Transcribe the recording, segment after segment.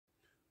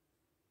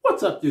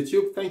What's up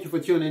YouTube? Thank you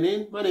for tuning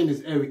in. My name is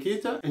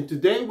Erikita and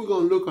today we're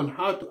going to look on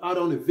how to add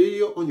on a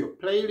video on your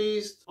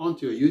playlist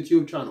onto your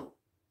YouTube channel.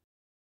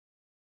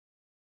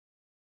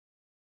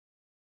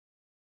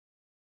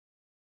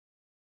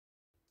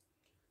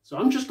 So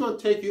I'm just going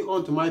to take you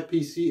onto my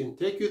PC and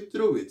take you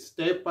through it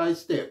step by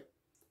step.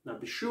 Now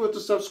be sure to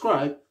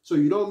subscribe so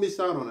you don't miss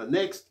out on the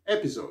next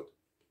episode.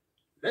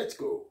 Let's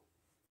go.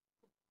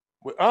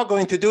 We are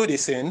going to do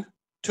this in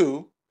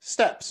 2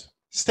 steps.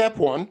 Step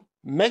 1,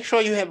 make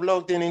sure you have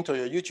logged in into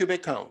your YouTube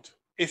account.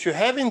 If you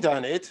haven't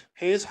done it,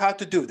 here's how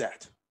to do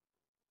that.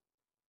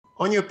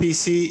 On your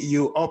PC,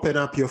 you open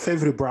up your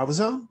favorite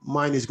browser.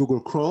 Mine is Google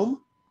Chrome,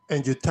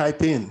 and you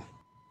type in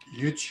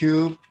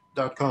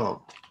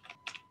youtube.com.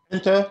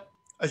 Enter.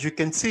 As you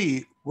can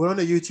see, we're on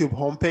the YouTube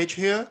homepage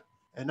here,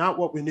 and now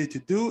what we need to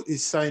do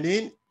is sign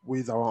in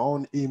with our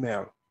own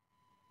email.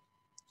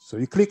 So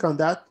you click on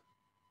that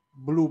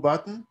blue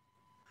button.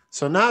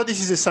 So now this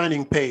is a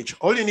signing page.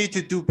 All you need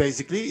to do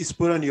basically is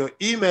put on your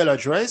email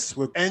address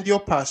and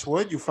your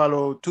password. You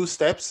follow 2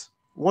 steps.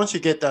 Once you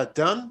get that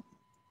done,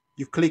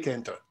 you click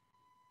enter.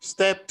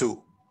 Step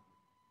 2,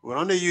 we're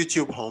on the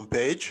YouTube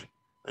homepage,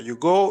 and you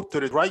go to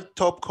the right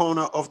top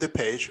corner of the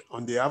page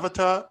on the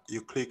avatar.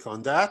 You click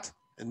on that,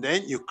 and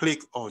then you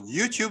click on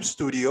YouTube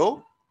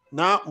Studio.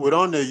 Now we're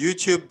on the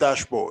YouTube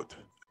dashboard.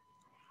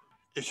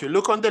 If you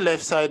look on the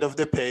left side of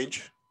the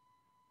page,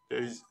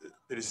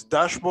 there is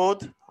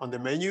dashboard on the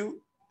menu,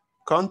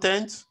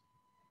 content,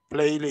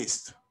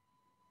 playlist.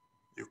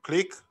 You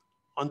click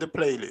on the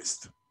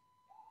playlist.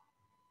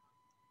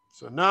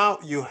 So now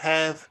you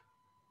have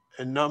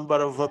a number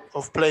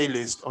of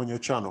playlists on your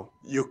channel.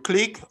 You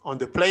click on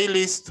the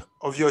playlist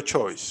of your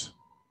choice.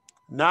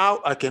 Now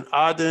I can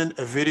add in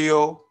a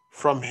video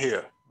from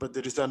here, but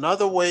there is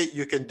another way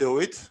you can do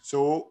it.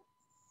 So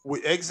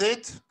we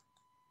exit,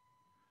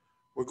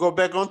 we go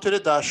back onto the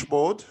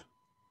dashboard,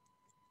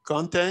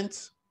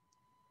 content,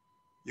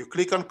 you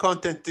click on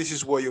content, this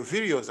is where your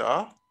videos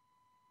are.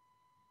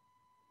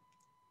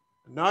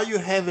 Now you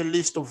have a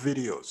list of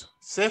videos.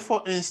 Say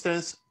for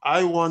instance,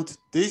 I want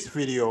this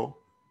video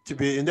to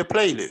be in the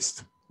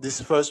playlist, this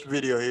first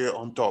video here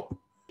on top.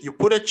 You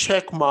put a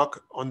check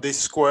mark on this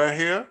square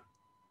here.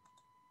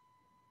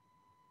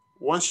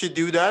 Once you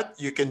do that,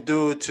 you can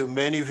do it to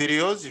many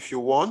videos if you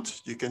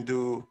want. You can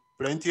do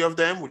plenty of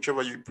them,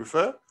 whichever you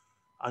prefer.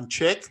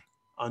 Uncheck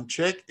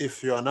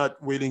if you are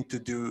not willing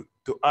to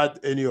add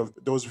any of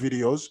those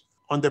videos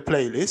on the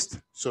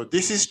playlist. So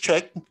this is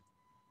checked.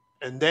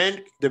 And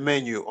then the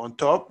menu on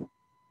top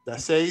that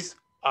says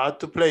add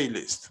to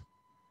playlist.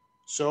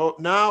 So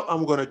now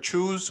I'm going to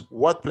choose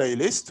what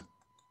playlist.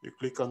 You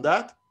click on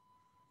that.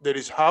 There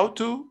is how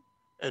to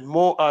and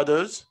more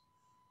others.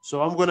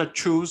 So I'm going to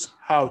choose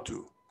how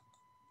to.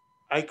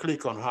 I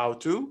click on how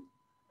to,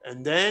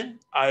 and then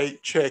I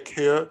check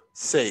here,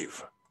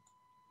 save.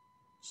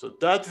 So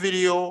that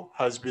video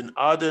has been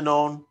added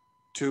on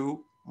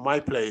to my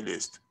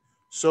playlist.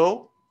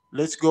 So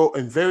let's go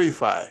and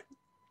verify.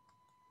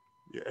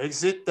 You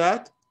exit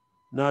that.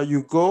 Now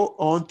you go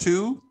on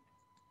to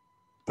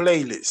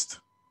playlist.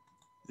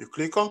 You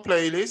click on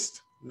playlist.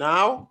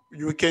 Now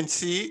you can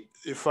see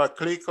if I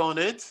click on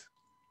it,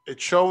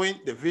 it's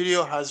showing the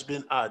video has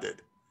been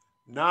added.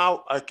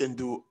 Now I can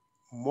do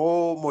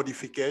more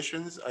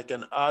modifications. I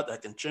can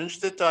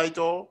change the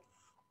title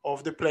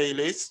of the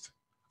playlist.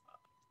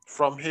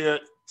 From here,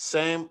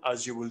 same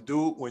as you will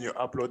do when you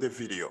upload a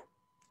video.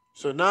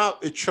 So now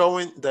it's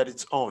showing that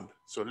it's on.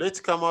 So let's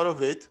come out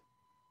of it.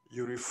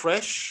 You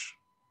refresh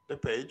the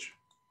page.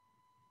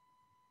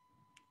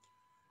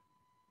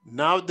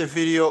 Now the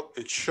video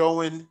is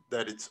showing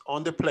that it's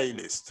on the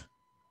playlist.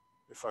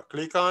 If I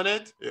click on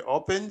it, it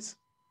opens,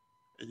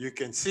 and you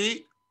can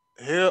see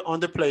here on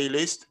the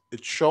playlist,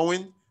 it's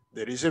showing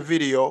there is a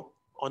video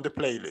on the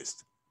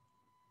playlist.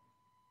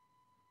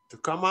 To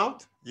come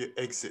out, you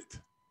exit.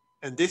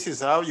 And this is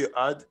how you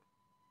add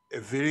a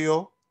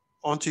video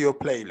onto your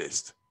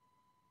playlist.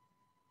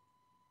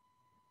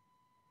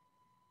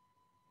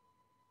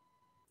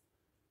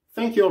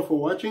 Thank you all for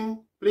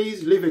watching.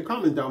 Please leave a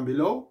comment down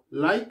below,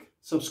 like,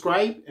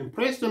 subscribe, and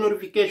press the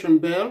notification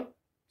bell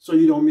so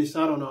you don't miss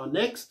out on our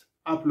next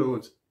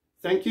uploads.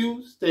 Thank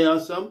you. Stay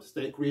awesome.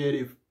 Stay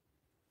creative.